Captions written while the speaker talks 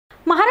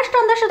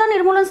अंधश्रद्धा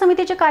निर्मूलन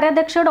समितीचे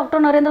कार्याध्यक्ष डॉक्टर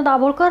नरेंद्र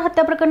दाभोळकर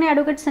हत्या प्रकरणी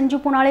ॲडव्होकेट संजीव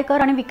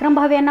पुनाळेकर आणि विक्रम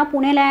भावे यांना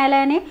पुणे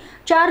न्यायालयाने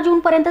 4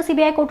 जूनपर्यंत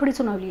सीबीआय कोठडी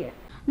सुनावली आहे।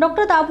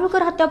 डॉक्टर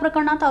दाभोळकर हत्या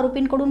प्रकरणात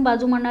आरोपींकडून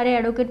बाजू मांडणारे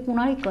ॲडव्होकेट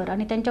पुनाळेकर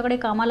आणि त्यांच्याकडे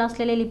कामाला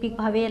असलेले लिपिक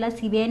भावे याला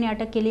सीबीआयने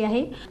अटक केली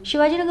आहे।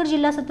 शिवाजीनगर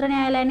जिल्हा सत्र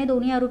न्यायालयाने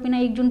दोन्ही आरोपींना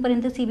 1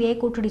 जूनपर्यंत सीबीआय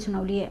कोठडी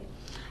सुनावली आहे।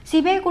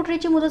 सीबीआय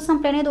कोठडीची मुदत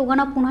संपल्याने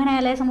दोघांना पुन्हा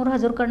न्यायालयासमोर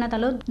हजर करण्यात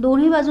आलं।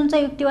 दोन्ही बाजूंचा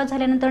युक्तिवाद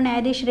झाल्यानंतर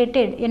न्यायाधीश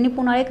रेटेड यांनी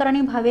पुनाळेकर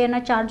आणि भावे यांना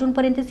 4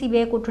 जूनपर्यंत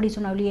सीबीआय कोठडी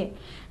सुनावली आहे।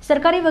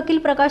 सरकारी वकील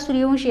प्रकाश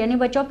सूर्यवंशी यांनी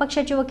बचाव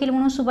पक्षाचे वकील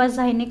म्हणून सुभाष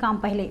झाहेंनी काम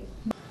पाहिले।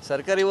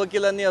 सरकारी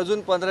वकिलांनी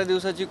अजून 15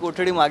 दिवसाची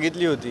कोठडी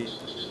मागितली होती।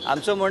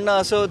 आमचं म्हणणं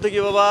असं होतं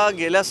की बाबा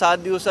गेल्या 7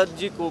 दिवसात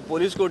जी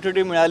पोलीस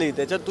कोठडी मिळाली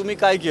त्याच्यात तुम्ही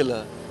काय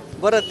केलं?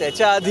 बरं,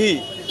 त्याच्या आधी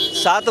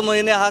 7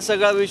 महिने हा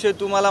सगळा विषय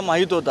तुम्हाला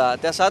माहीत होता,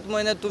 त्या 7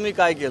 महिन्यात तुम्ही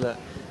काय केलं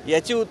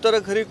याची उत्तरं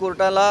खरी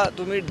कोर्टाला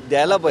तुम्ही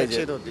द्यायला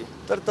पाहिजे होती।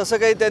 तर तसं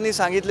काही त्यांनी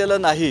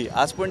सांगितलेलं नाही।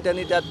 आज पण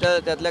त्यांनी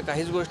त्यातल्या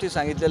काहीच गोष्टी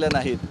सांगितलेल्या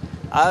नाहीत।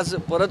 आज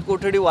परत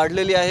कोठडी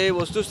वाढलेली आहे,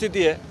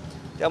 वस्तुस्थिती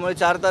आहे। त्यामुळे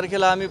 4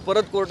 तारखेला आम्ही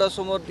परत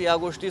कोर्टासमोर या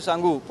गोष्टी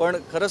सांगू। पण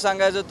खरं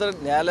सांगायचं तर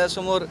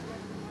न्यायालयासमोर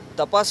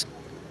तपास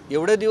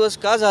एवढे दिवस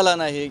का झाला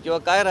नाही किंवा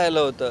काय राहिलं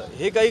होतं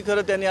हे काही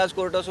खरं त्यांनी आज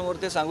कोर्टासमोर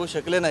ते सांगू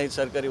शकले नाहीत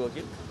सरकारी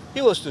वकील।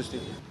 ही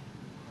वस्तुस्थिती।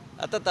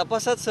 आता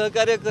तपासात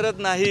सहकार्य करत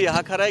नाही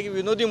हा खरा एक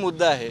विनोदी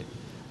मुद्दा आहे।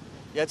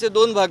 याचे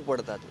 2 भाग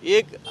पडतात।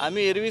 एक,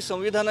 आम्ही एरवी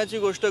संविधानाची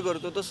गोष्ट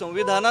करतो तर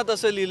संविधानात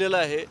असं लिहिलेलं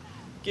आहे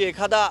की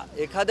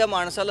एखाद्या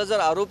माणसाला जर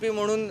आरोपी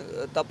म्हणून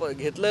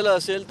घेतलेलं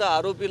असेल तर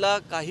आरोपीला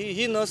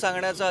काहीही न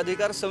सांगण्याचा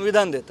अधिकार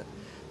संविधान देतं।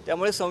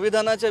 त्यामुळे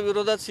संविधानाच्या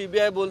विरोधात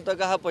सीबीआय बोलतं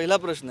का हा पहिला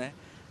प्रश्न आहे।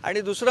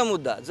 आणि दुसरा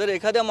मुद्दा, जर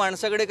एखाद्या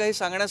माणसाकडे काही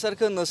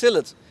सांगण्यासारखं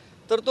नसेलच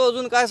तर तो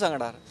अजून काय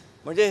सांगणार?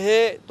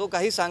 म्हणजे तो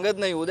काही सांगत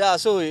नाही। उद्या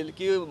असं होईल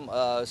की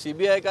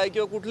सीबीआय काय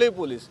किंवा कुठलेही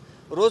पोलीस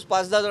रोज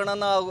 5-10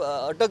 जणांना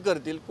अटक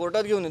करतील,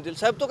 कोर्टात घेऊन येतील।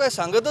 साहेब तो काय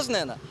सांगतच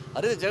नाही ना।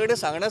 अरे त्याच्याकडे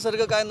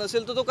सांगण्यासारखं काय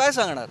नसेल तर तो काय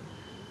सांगणार?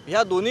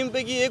 ह्या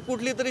दोन्हींपैकी एक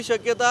कुठली तरी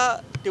शक्यता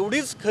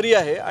तेवढीच खरी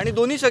आहे आणि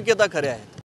दोन्ही शक्यता खऱ्या आहेत।